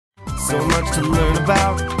so much to learn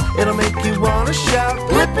about. It'll make you wanna shout,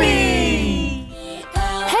 Blippi!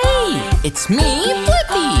 Hey, it's me,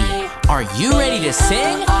 Blippi! Are you ready to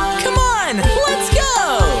sing? Come on, let's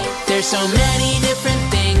go! There's so many different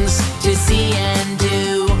things to see and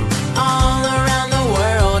do all around the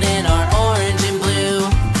world in our orange and blue.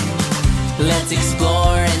 Let's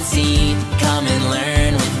explore and see, come and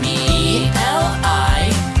learn with me.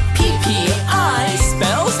 Blippi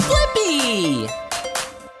spells Blippi!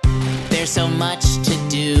 There's so much to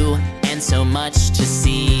do and so much to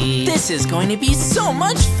see. This is going to be so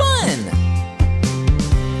much fun!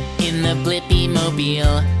 In the Blippi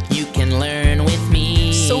mobile, you can learn with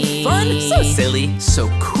me. So fun, so silly, so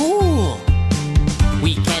cool!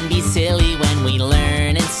 We can be silly when we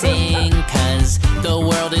learn and sing, 'cause the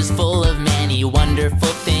world is full of many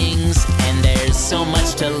wonderful things, and there's so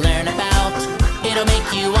much to learn about. It'll make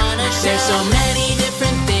you wanna shout. There's so many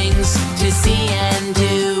different things to see and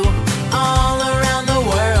do all around the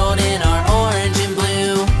world in our orange and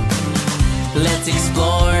blue. Let's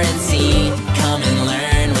explore and see, come and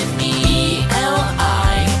learn with me.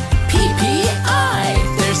 Blippi.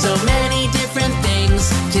 There's so many different things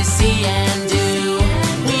to see and do.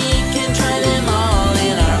 We can try them all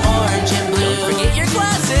in our orange and blue. Don't forget your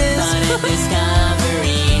glasses! Fun and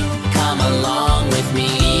discovery, come along with me.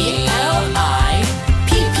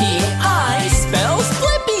 Blippi spells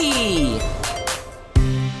Blippi!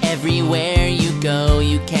 Everywhere you go,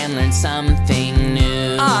 you can learn something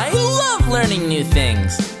new. I love learning new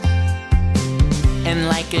things! And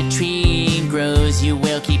like a tree grows, you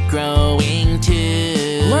will keep growing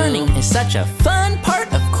too. Learning is such a fun part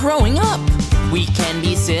of growing up. We can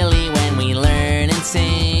be silly when we learn and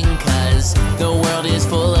sing, 'cause the world is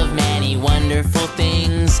full of many wonderful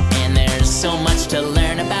things, and there's so much to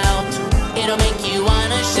learn about. It'll make you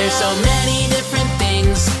wanna shout. There's so many different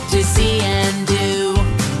things to see and do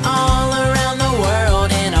all around the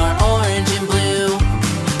world in our orange and blue.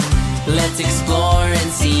 Let's explore and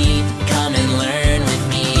see, come and learn with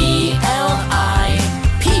me.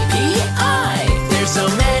 Blippi. There's so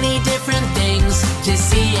many different things to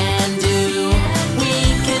see and do. We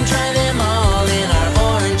can try them all in our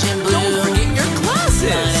orange and blue. Don't forget your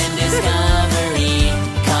glasses! Fun and discovery,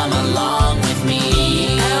 come along with me.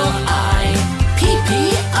 Blippi.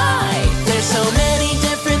 There's so many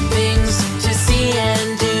different things to see and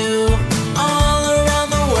do all around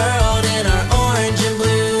the world in our orange and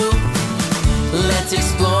blue. Let's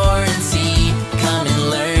explore and see, come and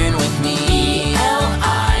learn with me.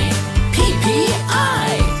 Blippi.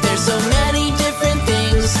 There's so many different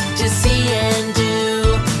things to see and do.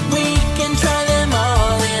 We can try them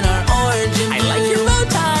all in our orange and blue. I like your bow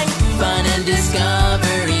tie! Fun and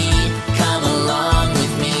discovery, come along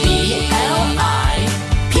with me.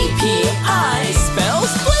 Blippi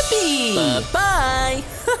spells Blippi! Bye-bye.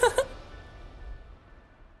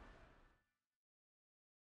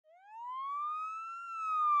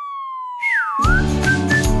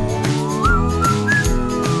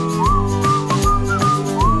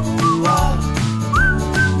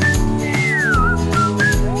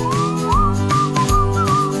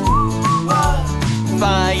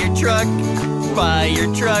 Fire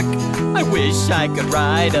truck, I wish I could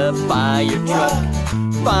ride a fire truck.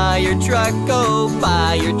 Fire truck, oh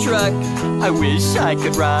fire truck, I wish I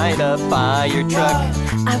could ride a fire truck.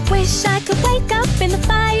 I wish I could wake up in the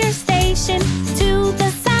fire station to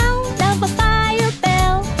the sound of a fire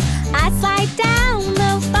bell. I'd slide down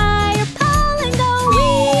the fire pole and go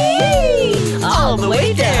wee All the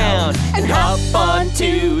way down and hop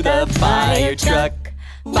onto the fire truck.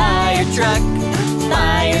 Fire truck,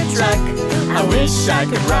 fire truck, I wish I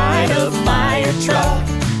could ride a fire truck.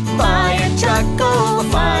 Fire truck, oh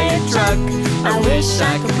fire truck, I wish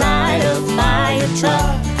I could ride a fire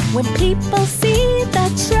truck. When people see the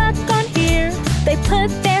truck on here, they put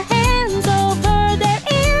their hands over their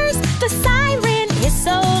ears. The siren is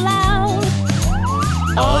so loud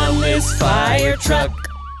On this fire truck.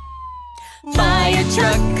 Fire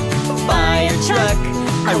truck, fire truck,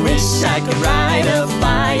 I wish I could ride a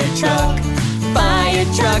fire truck. Fire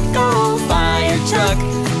truck, oh fire truck,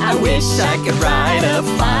 I wish I could ride a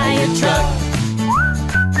fire truck.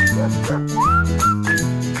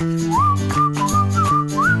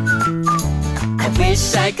 I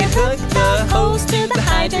wish I could hook the hose to the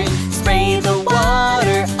hydrant, spray the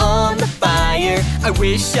water on the fire. I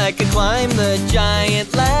wish I could climb the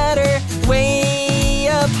giant ladder way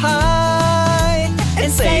up high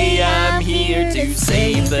and say I'm here to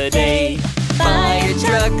save the day. Fire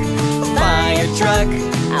truck,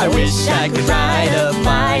 I wish I could ride a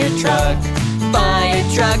fire truck. Fire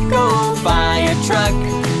truck, oh fire truck,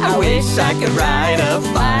 I wish I could ride a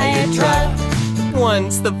fire truck.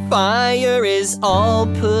 Once the fire is all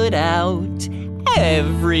put out,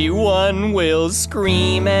 everyone will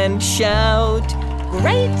scream and shout.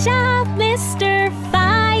 Great job, Mr.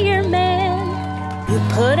 Fireman. You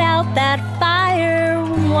put out that fire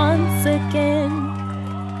once again.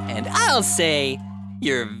 And I'll say,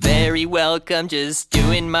 you're very welcome, just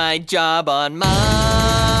doing my job on my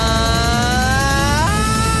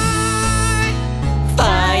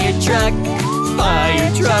fire truck.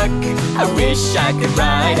 Fire truck, I wish I could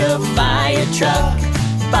ride a fire truck.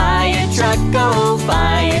 Fire truck, oh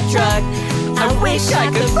fire truck, I wish I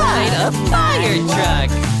could ride a fire truck.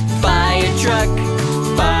 Fire truck,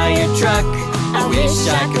 I wish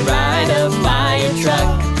I could ride a fire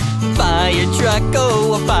truck. Fire truck,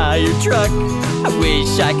 oh a fire truck, I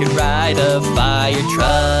wish I could ride a fire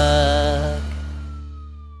truck.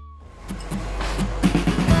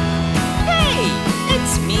 Hey,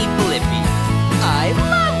 it's me, Blippi. I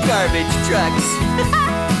love garbage trucks.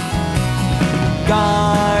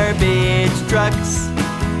 Garbage trucks.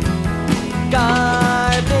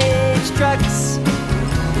 Garbage trucks.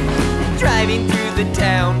 Driving through the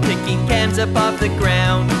town, picking cans up off the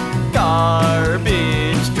ground.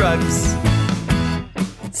 Garbage trucks.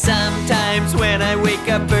 Sometimes when I wake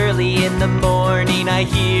up early in the morning, I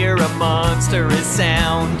hear a monstrous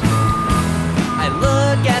sound. I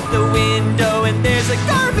look at the window and there's a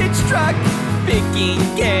garbage truck picking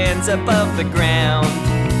cans up off the ground.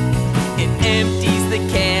 It empties the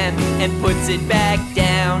can and puts it back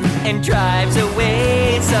down and drives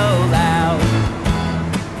away so loud.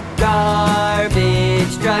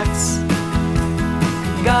 Garbage trucks.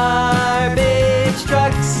 Garbage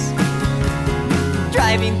trucks.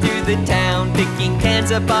 Driving through the town, picking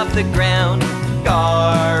cans up off the ground.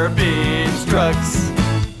 Garbage trucks.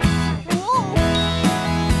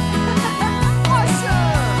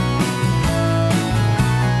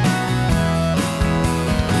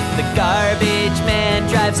 The garbage man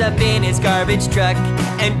drives up in his garbage truck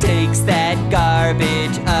and takes that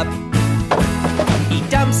garbage up. He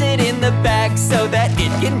dumps it in the back so that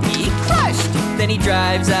it can be crushed. Then he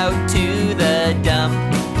drives out to the dump.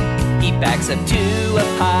 He backs up to a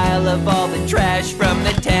pile of all the trash from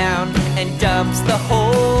the town and dumps the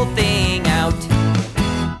whole thing out.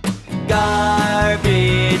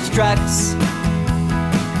 Garbage trucks.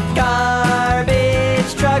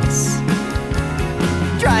 Garbage trucks.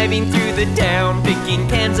 Driving through the town, picking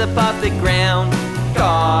cans up off the ground.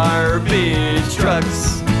 Garbage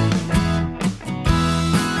trucks.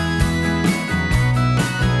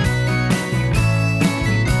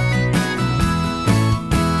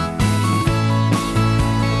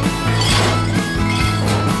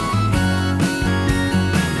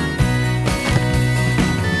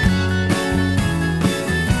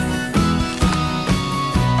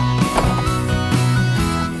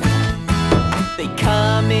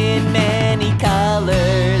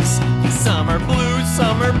 Some are blue,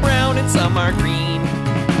 some are brown, and some are green.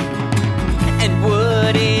 And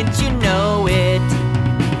wouldn't you know it,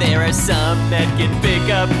 there are some that can pick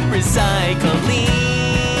up recycling.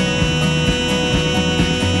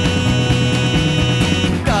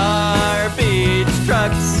 Garbage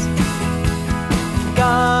trucks.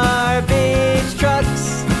 Garbage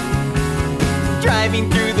trucks. Driving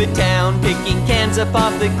through the town, picking cans up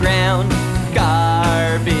off the ground.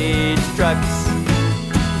 Garbage trucks.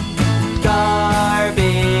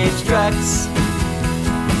 Garbage trucks.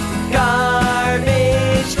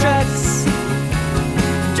 Garbage trucks.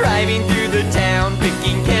 Driving through the town,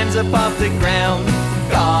 picking cans up off the ground.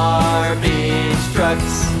 Garbage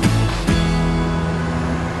trucks.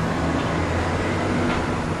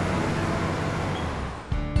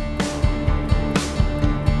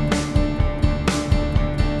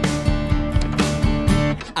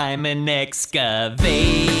 I'm an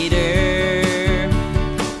excavator.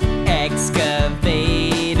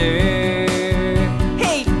 Excavator.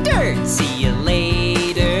 Hey, dirt, see you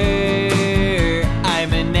later.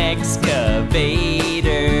 I'm an excavator.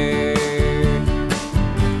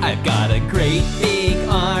 I've got a great big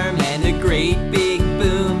arm and a great big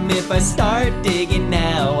boom. If I start digging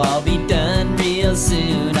now, I'll be done real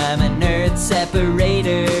soon. I'm an earth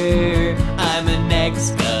separator. I'm an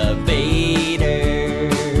excavator.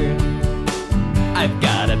 I've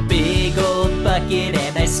got a big old bucket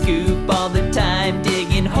and I scoop all the time,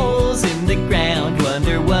 digging holes in the ground,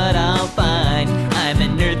 wonder what I'll find. I'm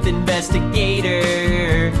an earth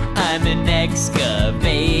investigator. I'm an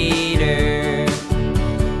excavator.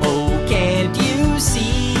 Oh, can't you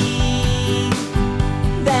see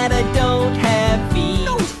that I don't have feet?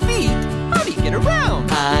 No feet? How do you get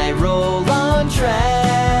around? I roll on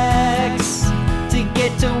tracks to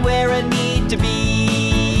get to where I need to be.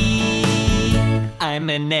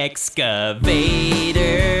 excavator.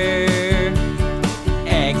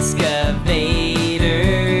 Excavator.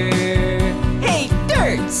 Hey,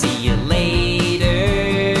 dirt, see you later.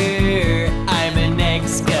 I'm an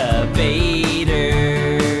excavator.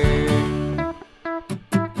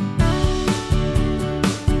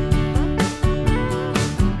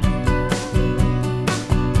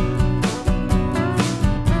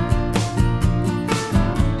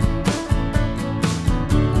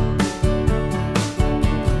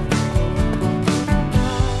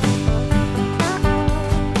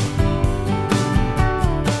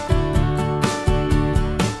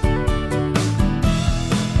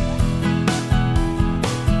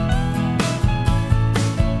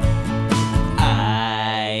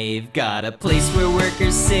 I've got a place where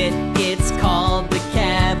workers sit, it's called the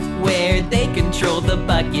cab, where they control the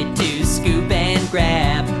bucket to scoop and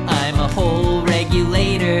grab. I'm a hole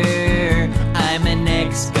regulator, I'm an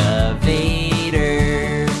excavator.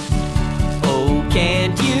 Oh,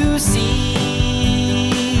 can't you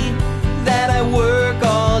see that I work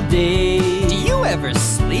all day? Do you ever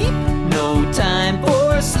sleep? No time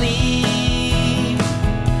for sleep,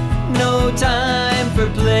 no time for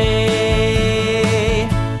play.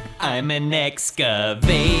 I'm an excavator.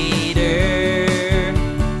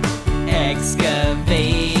 Excavator.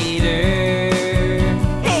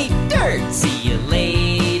 Hey, dirt, see you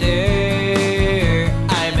later.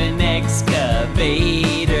 I'm an excavator.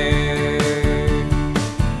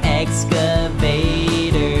 Excavator.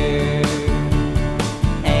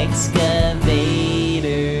 Excavator.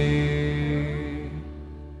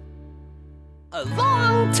 A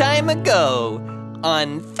long time ago,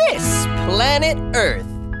 on this planet Earth,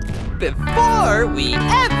 before we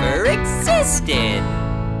ever existed,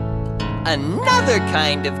 another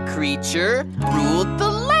kind of creature ruled the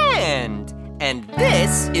land, and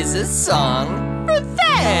this is a song for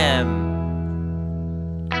them.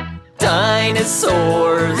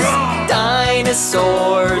 Dinosaurs,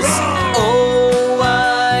 dinosaurs, oh,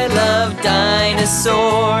 I love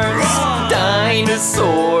dinosaurs.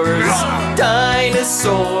 Dinosaurs,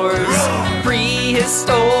 dinosaurs,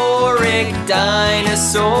 prehistoric dinosaurs.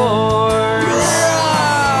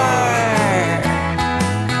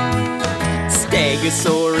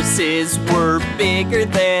 Stegosauruses were bigger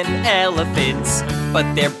than elephants,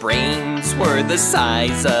 but their brains were the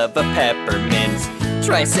size of a peppermint.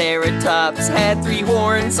 Triceratops had 3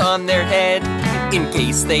 horns on their head, in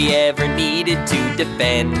case they ever needed to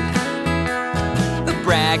defend. The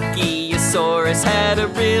Brachiosaurus had a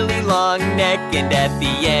really long neck, and at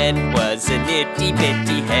the end was an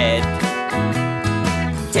itty-bitty head.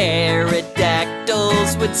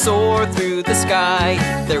 Pterodactyls would soar through the sky.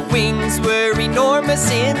 Their wings were enormous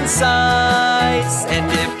in size, and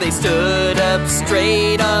if they stood up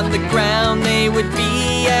straight on the ground, they would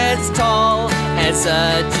be as tall as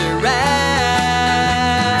a giraffe.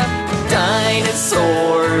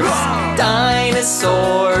 Dinosaurs,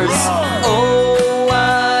 dinosaurs, oh,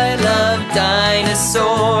 I love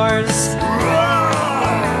dinosaurs.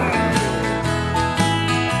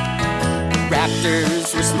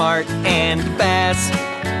 Raptors were smart and fast,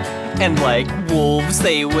 and like wolves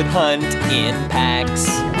they would hunt in packs.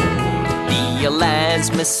 The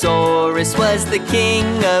Elasmosaurus was the king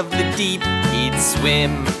of the deep. He'd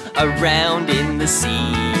swim around in the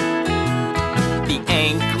sea. The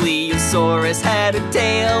Ankylosaurus had a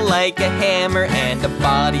tail like a hammer and a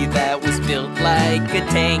body that was built like a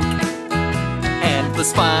tank. And the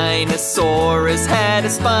Spinosaurus had a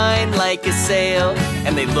spine like a sail,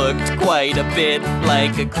 and they looked quite a bit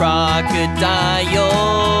like a crocodile.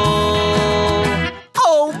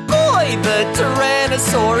 Oh boy, the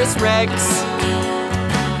Tyrannosaurus Rex,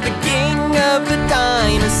 the king of the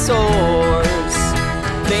dinosaurs.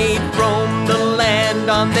 They'd roam the land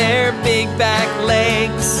on their big back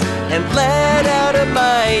legs and let out a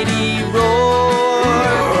mighty roar.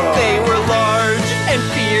 They were large and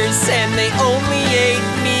fierce, and they only ate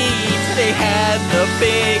meat. They had the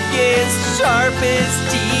biggest, sharpest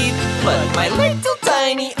teeth, but my little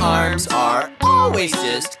tiny arms are always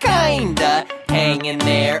just kinda hanging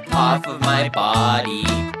there off of my body.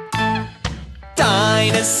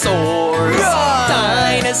 Dinosaurs,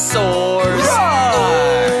 dinosaurs,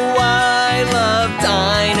 oh, I love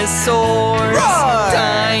dinosaurs.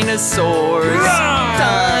 Dinosaurs,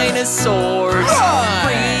 dinosaurs,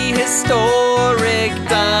 prehistoric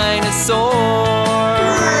dinosaurs.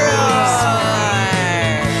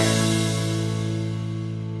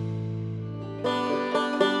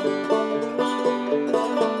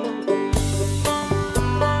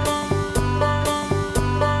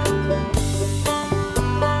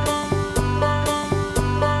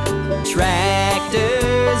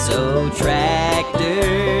 Tractors, oh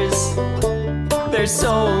tractors, They're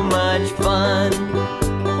so much fun.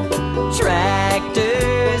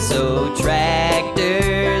 Tractors, oh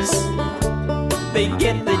tractors, they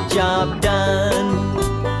get the job done.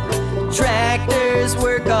 Tractors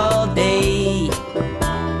work all day,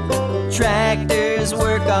 tractors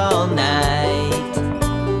work all night.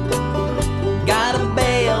 Gotta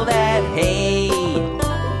bale that hay,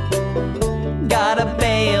 gotta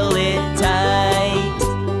bale it tight.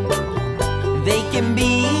 They can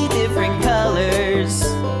be different colors,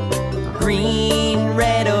 green,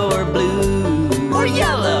 red, or blue, or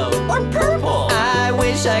yellow, or purple. I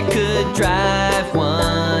wish I could drive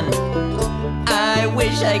one, I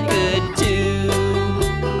wish I could too.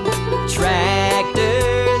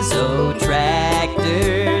 Tractors, oh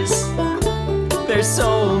tractors, they're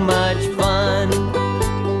so much fun.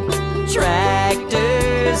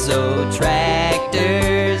 Tractors, oh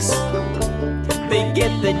tractors, they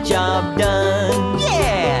get the job done.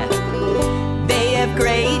 Yeah! They have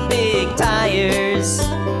great big tires,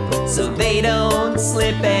 so they don't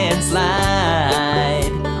slip and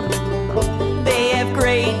slide. They have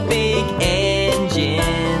great big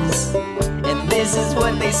engines, and this is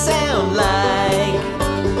what they sound like.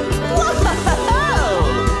 Whoa!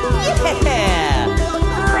 Yeah!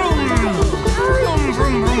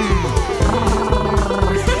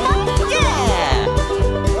 Yeah!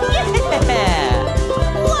 Yeah!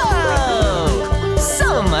 Whoa!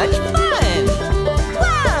 So much fun!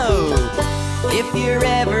 Whoa! If you're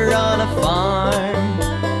ever on a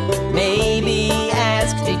farm, maybe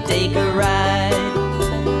ask to take a ride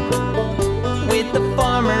with the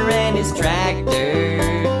farmer and his tractor.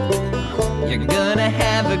 You're gonna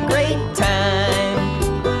have a great time.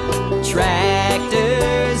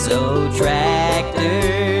 Tractors, oh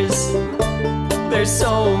tractors, they're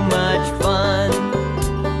so much fun.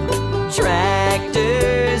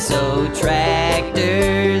 Tractors, oh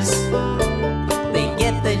tractors, they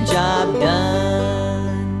get the job done.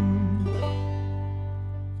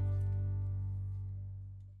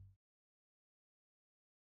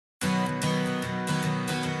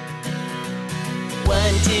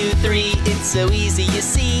 1, 2, 3, it's so easy, you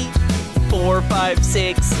see. 4, 5,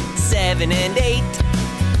 6, 7, and 8.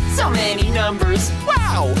 So many numbers,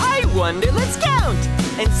 wow, I wonder, let's count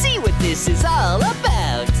and see what this is all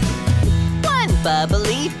about. 1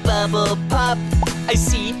 bubbly bubble pop, I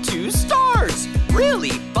see 2 stars,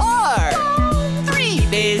 really far. 3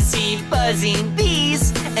 busy buzzing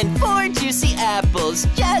bees, and 4 juicy apples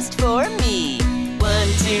just for me.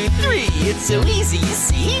 1, 2, 3, it's so easy, you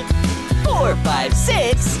see. 4, 5,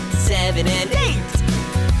 6, 7, and 8.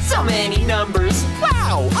 So many numbers,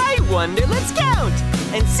 wow, I wonder, let's count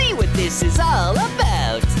and see what this is all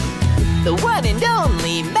about. The one and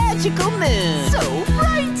only magical moon, so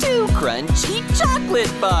bright. 2 crunchy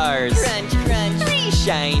chocolate bars, crunch, crunch. 3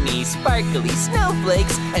 shiny, sparkly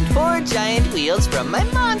snowflakes, and 4 giant wheels from my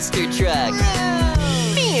monster truck.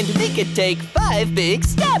 Me and me could take 5 big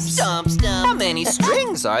steps. Stomp, stomp. How many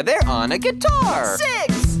strings are there on a guitar?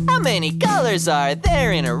 6. How many colors are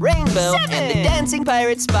there in a rainbow? 7. And the dancing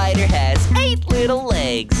pirate spider has 8 little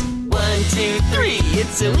legs. 1, 2, 3,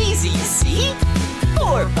 it's so easy, you see.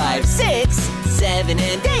 4, 5, 6, 7,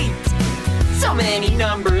 and 8. So many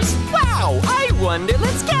numbers, wow, I wonder,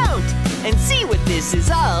 let's count and see what this is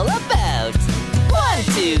all about. 1,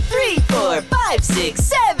 2, 3, 4, 5, 6,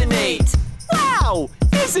 7, 8. Wow,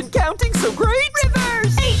 isn't counting so great?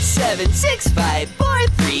 Reverse! 8, 7, 6, 5, 4,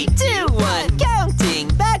 3, 2, 1. Counting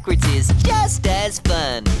backwards is just as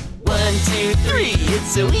fun. 1, 2, 3,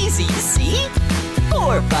 it's so easy, you see.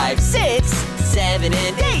 4, 5, 6, 7,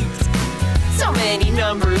 and 8. So many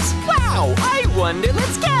numbers, wow, I wonder,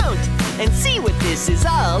 let's count and see what this is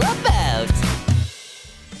all about.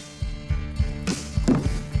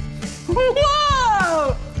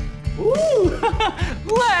 Whoa! Ooh,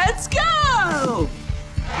 let's go!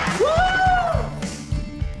 Woo!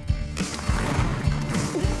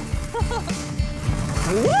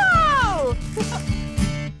 Whoa!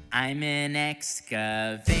 I'm an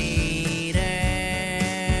excavator.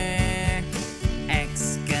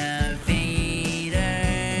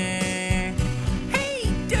 Hey,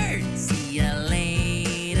 dirt, see ya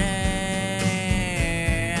later.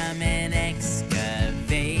 I'm an excavator.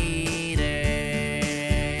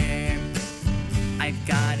 I've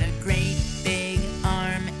got a great big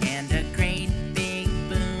arm and a great big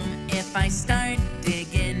boom. If I start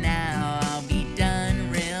digging now, I'll be done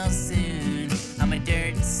real soon. I'm a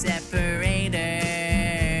dirt separator.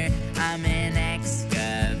 I'm an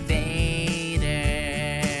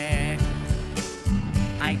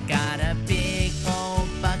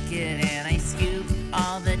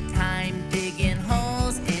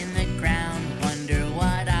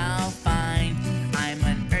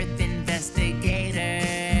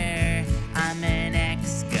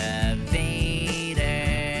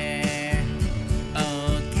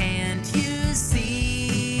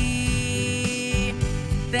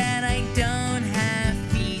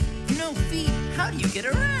do you get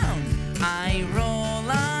around? I roll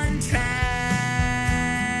on tracks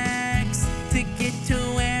to get to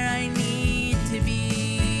where I need to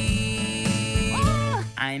be.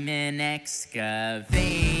 I'm an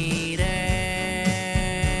excavator.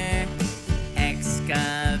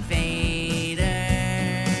 Excavator.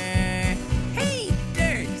 Hey,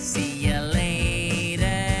 dirt, see you later.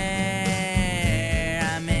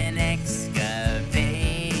 I'm an excavator.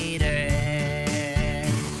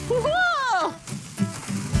 Whoa!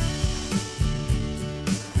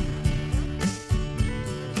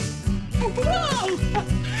 Whoa!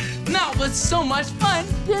 That was so much fun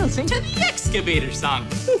dancing to the excavator song.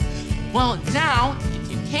 Well, now,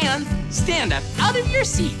 if you can, stand up out of your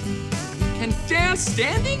seat. You can dance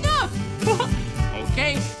standing up.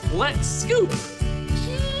 Okay, let's scoop.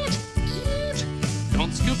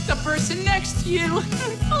 Don't scoop the person next to you.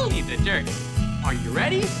 Only the dirt. Are you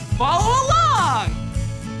ready? Follow along.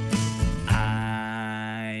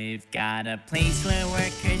 I've got a place where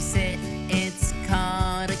workers sit. It's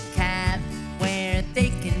called a cab, where they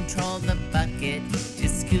control the bucket to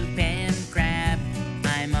scoop and grab.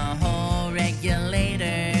 I'm a hole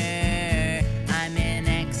regulator. I'm an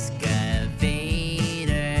excavator.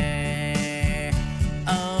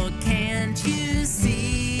 Oh, can't you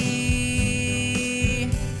see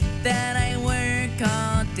that I work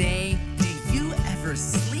all day? Do you ever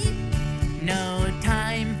sleep? No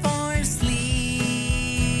time for sleep.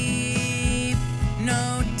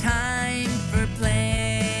 No time for play.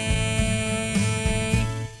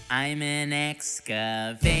 I'm an excavator.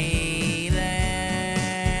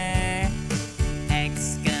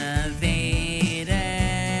 Excavator.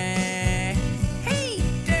 Hey,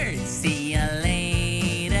 dirt, see you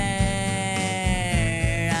later.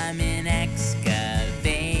 I'm an excavator.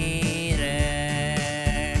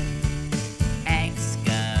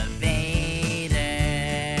 Excavator.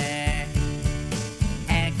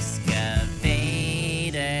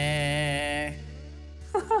 Excavator.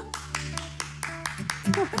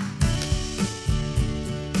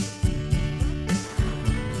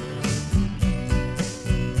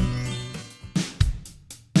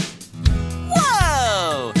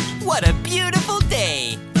 Whoa! What a beautiful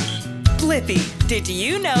day! Blippi, did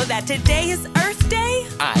you know that today is Earth Day?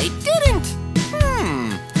 I didn't!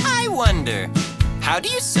 I wonder, how do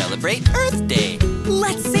you celebrate Earth Day?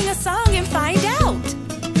 Let's sing a song and find out.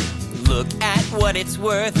 Look at what it's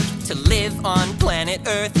worth to live on planet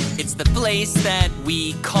Earth. It's the place that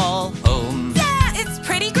we call home. Yeah, it's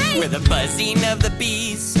pretty great. Where the buzzing of the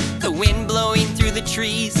bees, the wind blowing through the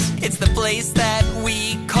trees, it's the place that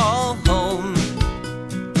we call home.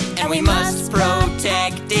 And we must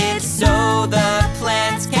protect it so the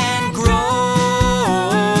plants can grow.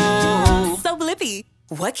 So, Blippi,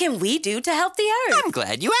 what can we do to help the Earth? I'm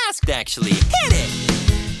glad you asked, actually. Hit it!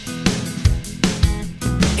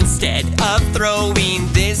 Instead of throwing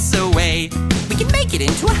this away, we can make it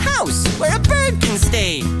into a house where a bird can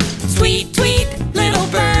stay. Tweet, tweet, little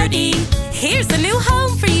birdie. Here's a new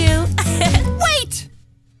home for you. Wait!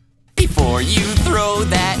 Before you throw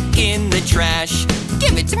that in the trash,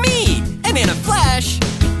 give it to me, and in a flash,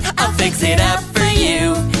 I'll fix it up for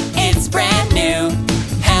you. It's brand new.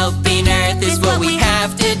 Helping Earth is what we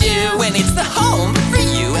have to do, and it's the home for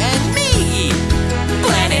you and me.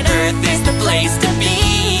 Planet Earth is the place to be.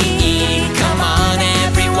 Come on,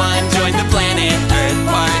 everyone, join the Planet Earth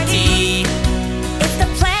party. It's the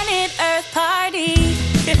Planet Earth Party.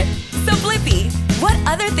 So, Blippi, what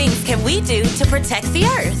other things can we do to protect the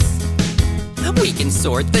Earth? We can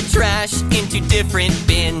sort the trash into different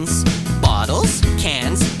bins. Bottles,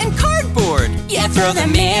 cans, and cardboard. Yeah, throw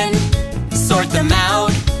them in, sort them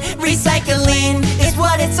out. Recycling is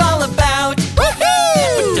what it's all about. Woohoo!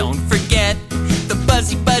 But don't forget the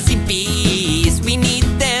buzzy, buzzy bees. We need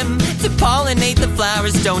them to pollinate the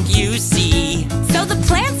flowers, don't you see? So the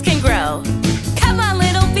plants can grow. Come on,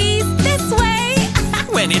 little bees, this way.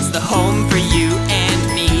 When it's the home for you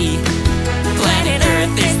and me. Planet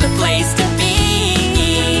Earth is the place to be.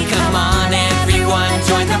 Come on, everyone,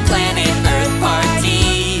 join the Planet Earth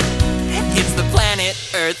party. It's the Planet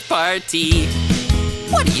Earth party.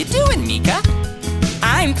 What are you doing, Mika?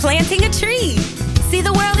 I'm planting a tree. See,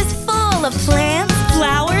 the world is full of plants,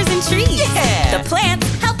 flowers, and trees. Yeah! The plants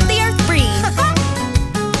help the Earth breathe.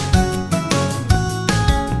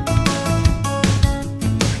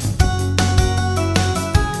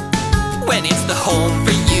 When it's the home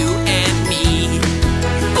for you and me.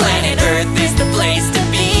 Planet Earth is the place to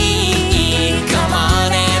be. Come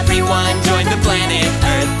on, everyone, join the Planet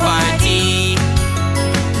Earth party.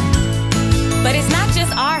 But it's not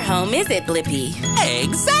just our home, is it, Blippi?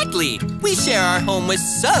 Exactly! We share our home with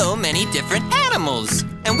so many different animals.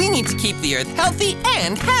 And we need to keep the Earth healthy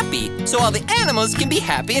and happy, so all the animals can be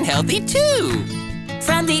happy and healthy too.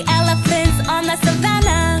 From the elephants on the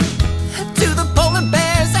savannah To the polar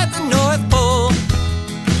bears at the North Pole,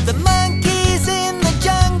 the monkeys in the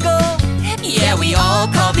jungle. Yeah, we all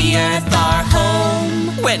call the Earth our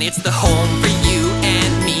home, when it's the home for you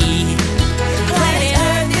and me. Planet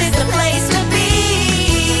Earth is the place to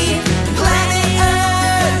be. Planet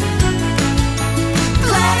Earth.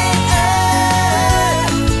 Planet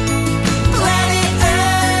Earth. Planet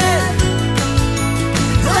Earth.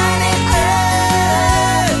 Planet Earth.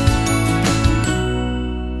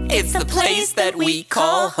 It's the place that we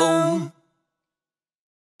call home.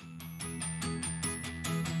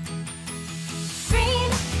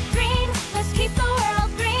 Green, green, let's keep the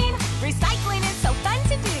world green. Recycling is so fun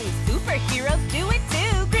to do. Superheroes do it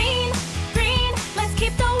too. Green, green, let's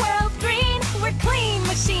keep the world green. We're clean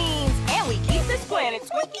machines, and we keep this planet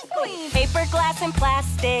squeaky clean. Paper, glass, and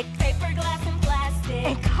plastic. Paper, glass, and plastic.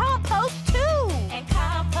 And compost too. And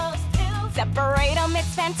compost too. Separate them,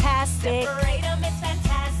 it's fantastic. Separate them, it's fantastic.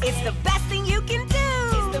 It's the best thing you can do.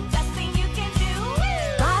 It's the best thing you can do.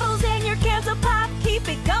 Woo! Bottles and your cans of pop, keep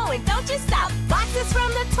it going, don't you stop. Boxes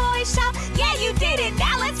from the toy shop, yeah, you did it,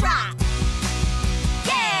 now let's rock.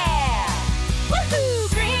 Yeah! Woohoo!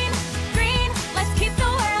 Green, green, let's keep the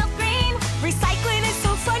world green. Recycling is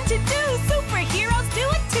so fun to do, superheroes do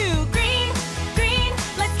it too. Green, green,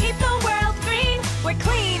 let's keep the world green. We're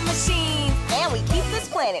clean machines, and we keep this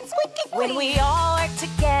planet squeaky clean. When we all work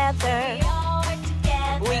together,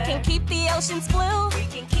 we can keep the oceans blue. We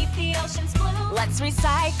can keep the oceans blue. Let's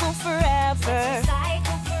recycle forever.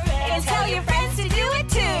 And tell your friends to do it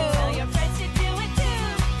too. Tell your friends to do it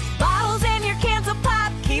too. Bottles and your cans of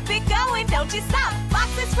pop, keep it going, don't you stop.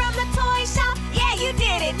 Boxes from the toy shop, yeah, you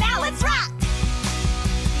did it, now let's rock.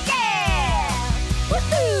 Yeah!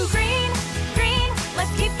 Woohoo! Green, green,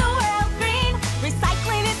 let's keep the world green.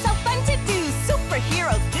 Recycling is so fun to do.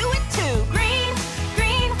 Superheroes do it too. Green,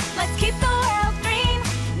 green, let's keep the world green.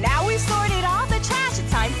 Now we've sorted all the trash,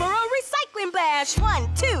 it's time for a recycling bash. 1,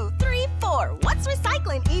 2, 3, 4. What's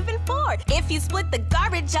recycling even for? If you split the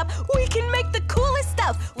garbage up, we can make the coolest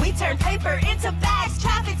stuff. We turn paper into bags,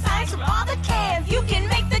 traffic signs from all the cans. You can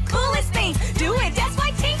make the coolest things. Do it just by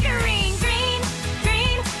tinkering. Green,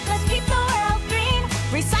 green, let's keep the world green.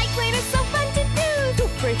 Recycling is so fun to do.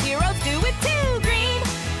 Superheroes do it too. Green,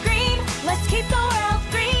 green, let's keep the world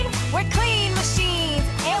green. We're clean machines,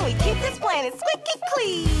 and we keep this planet squeaky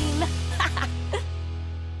clean.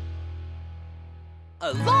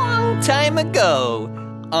 A long time ago,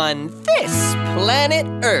 on this planet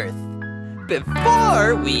Earth,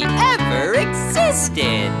 before we ever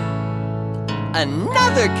existed,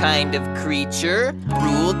 another kind of creature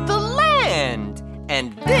ruled the land,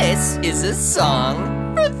 and this is a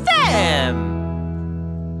song for them.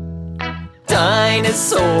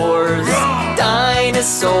 Dinosaurs,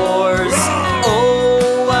 dinosaurs,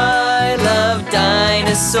 oh, I love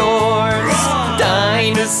dinosaurs.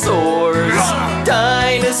 Dinosaurs,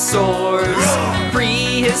 dinosaurs,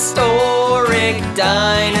 prehistoric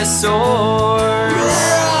dinosaurs.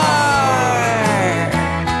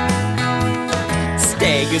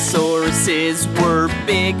 Stegosauruses were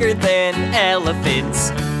bigger than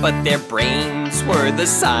elephants, but their brains were the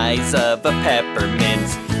size of a peppermint.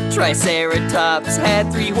 Triceratops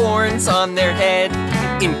had 3 horns on their head,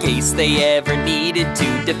 in case they ever needed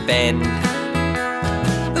to defend.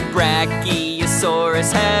 The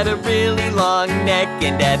Brachiosaurus had a really long neck,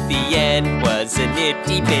 and at the end was an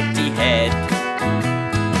itty-bitty head.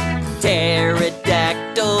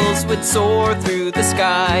 Pterodactyls would soar through the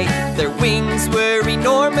sky. Their wings were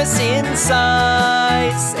enormous in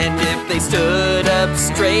size, and if they stood up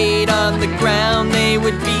straight on the ground, they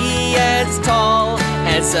would be as tall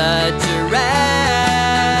as a giraffe.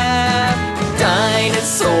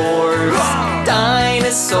 Dinosaurs,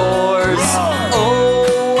 dinosaurs,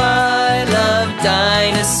 oh, I love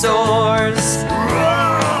dinosaurs.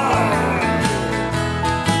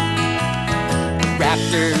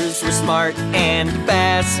 Raptors were smart and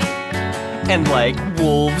fast, and like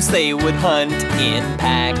wolves they would hunt in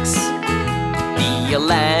packs. The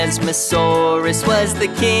Elasmosaurus was the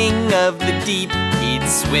king of the deep. He'd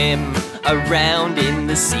swim around in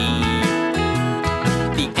the sea.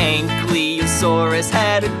 The Ankylosaurus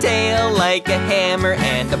had a tail like a hammer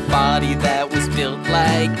and a body that was built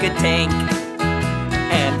like a tank.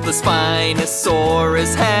 And the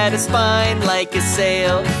Spinosaurus had a spine like a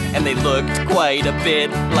sail, and they looked quite a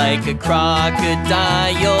bit like a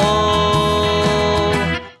crocodile.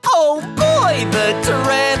 Oh boy, the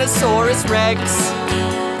Tyrannosaurus Rex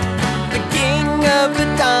of the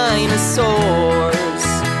dinosaurs.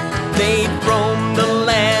 They'd roam the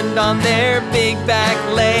land on their big back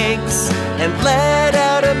legs and let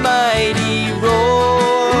out a mighty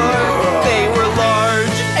roar. They were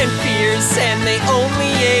large and fierce and they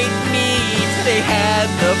only ate meat. They had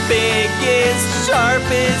the biggest,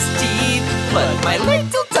 sharpest teeth. But my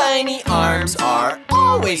little tiny arms are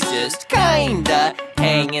always just kinda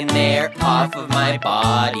hanging there off of my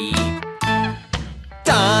body.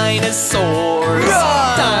 Dinosaurs,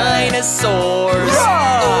 dinosaurs.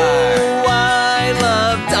 Oh, I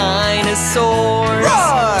love dinosaurs.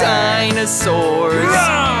 Dinosaurs,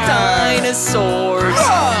 dinosaurs.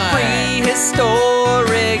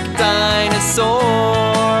 Prehistoric dinosaurs.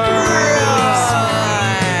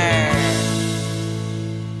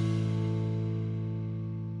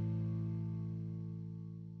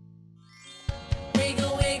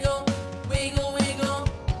 Wiggle, wiggle, wiggle, wiggle.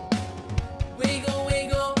 Wiggle,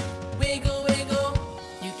 wiggle, wiggle, wiggle.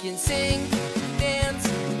 You can sing, dance,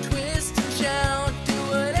 twist and shout. Do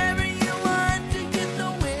whatever you want to get the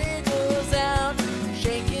wiggles out.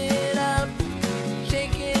 Shake it up,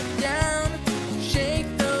 shake it down. Shake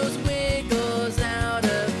those wiggles out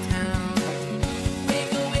of town.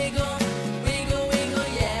 Wiggle, wiggle, wiggle, wiggle,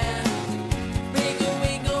 yeah. Wiggle,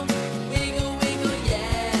 wiggle, wiggle, wiggle,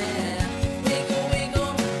 yeah. Wiggle,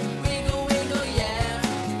 wiggle, wiggle, wiggle, yeah.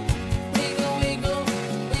 Wiggle, wiggle,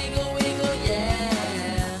 wiggle, wiggle, yeah.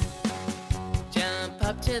 Jump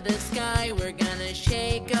up to the sky, we're gonna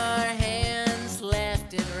shake our hands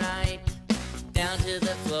left and right. Down to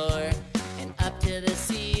the floor and up to the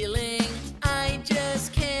ceiling. I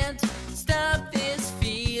just can't stop this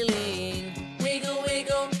feeling. Wiggle,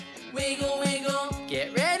 wiggle, wiggle, wiggle.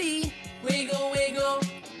 Get ready. Wiggle, wiggle,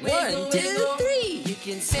 wiggle, 1, 2, 3. You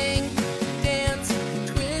can sing, dance,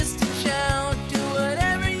 twist and shout. Do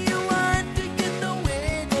whatever you want to get the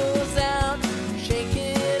wiggles out. Shake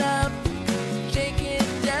it up, shake it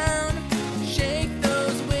down. Shake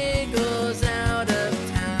those wiggles out of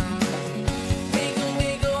town. Wiggle,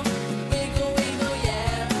 wiggle, wiggle, wiggle,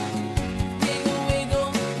 yeah. Wiggle, wiggle,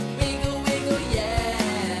 wiggle, wiggle,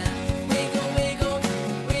 yeah. Wiggle, wiggle,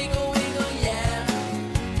 wiggle, wiggle, yeah.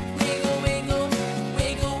 Wiggle, wiggle,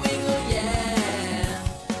 wiggle, wiggle, yeah.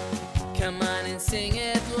 Come on and sing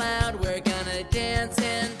it loud. We're gonna dance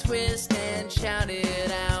and twist and shout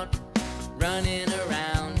it out. Running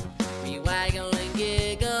around, we waggle and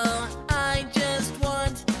giggle. I just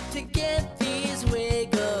want to get these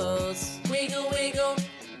wiggles. Wiggle, wiggle,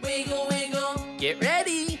 wiggle, wiggle. Get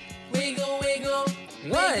ready. Wiggle, wiggle,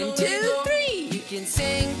 1, 2, 3. You can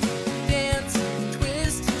sing, dance,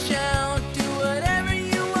 twist and shout. Do whatever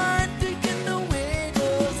you want to get the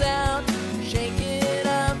wiggles out. Shake it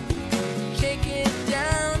up, shake it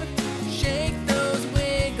down. Shake those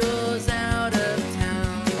wiggles out of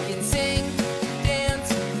town. You can sing, dance,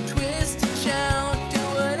 twist and shout. Do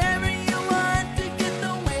whatever you want to get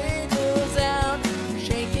the wiggles out.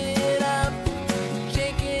 Shake it up,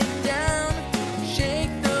 shake it down.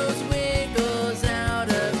 Shake those wiggles out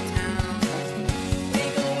of town.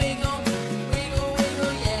 Wiggle, wiggle, wiggle,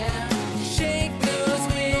 wiggle, yeah. Shake those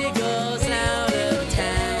wiggles out of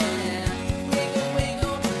town. Wiggle,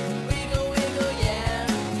 wiggle, wiggle, wiggle, yeah.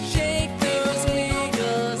 Shake those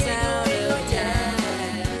wiggles out of town.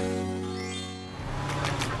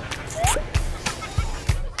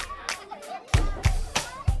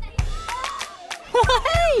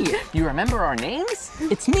 Hey! You remember our names?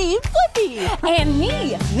 It's me, Blippi! And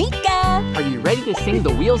me, Mika. Are you ready to sing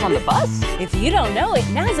The Wheels on the Bus? If you don't know it,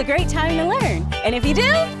 now's a great time to learn. And if you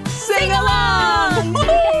do, Sing along!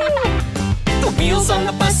 The wheels on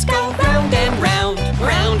the bus go round and round,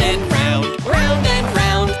 round and round, round and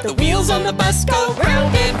round. The wheels on the bus go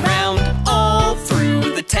round and round, all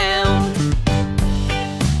through the town.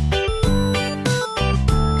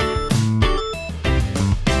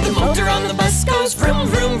 The motor on the bus goes vroom,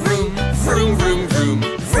 vroom, vroom, vroom, vroom, vroom,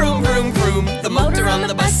 vroom, vroom, vroom. The motor on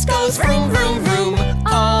the bus goes vroom, vroom, vroom,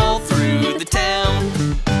 all through the town.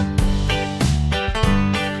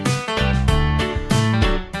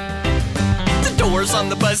 The doors on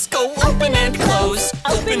the bus go open and close,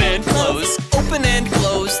 open and close, open and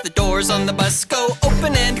close. The doors on the bus go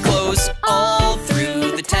open and close, all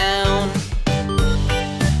through the town.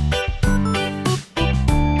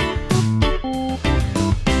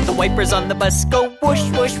 The wipers on the bus go whoosh,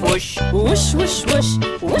 whoosh, whoosh. whoosh, whoosh, whoosh,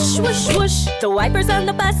 whoosh, whoosh, whoosh. The wipers on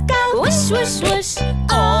the bus go whoosh, whoosh, whoosh.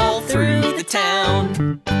 All through the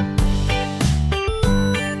town.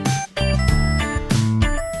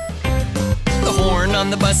 The horn on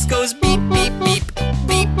the bus goes beep, beep, beep,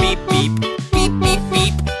 beep, beep, beep, beep, beep,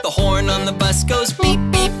 beep. The horn on the bus goes beep,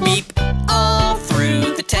 beep, beep, all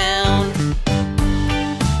through the town.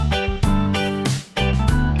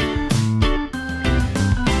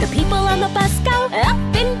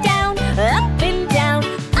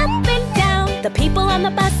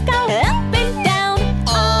 on the bus go up and down,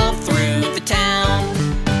 all through the town.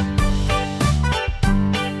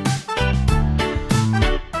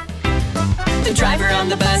 The driver on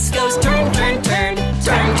the bus goes turn, turn, turn,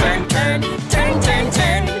 turn, turn, turn, turn, turn,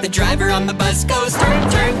 turn. The driver on the bus goes turn,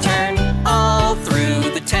 turn, turn, all through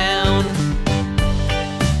the town.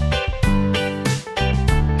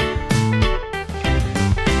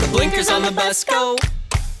 The blinkers on the bus go.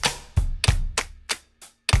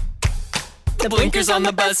 The blinkers on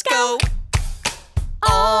the bus go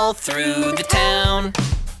all through the town.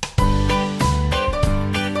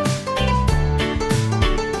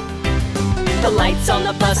 The lights on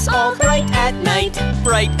the bus all bright at night,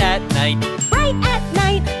 bright at night, bright at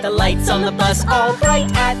night. the lights on the bus all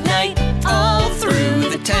bright at night, all through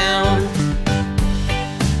the town.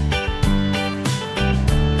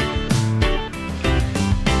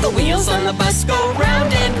 The wheels on the bus go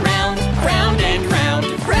round and round, round and round,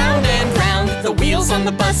 round and round. The wheels on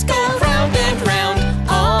the bus go round and round,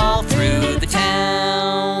 all through the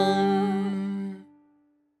town.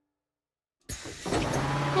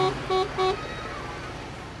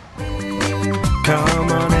 Come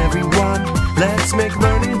on everyone, let's make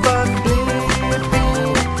learning fun.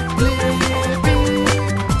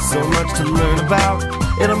 So much to learn about,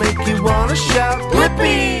 it'll make you wanna shout,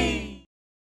 Blippi!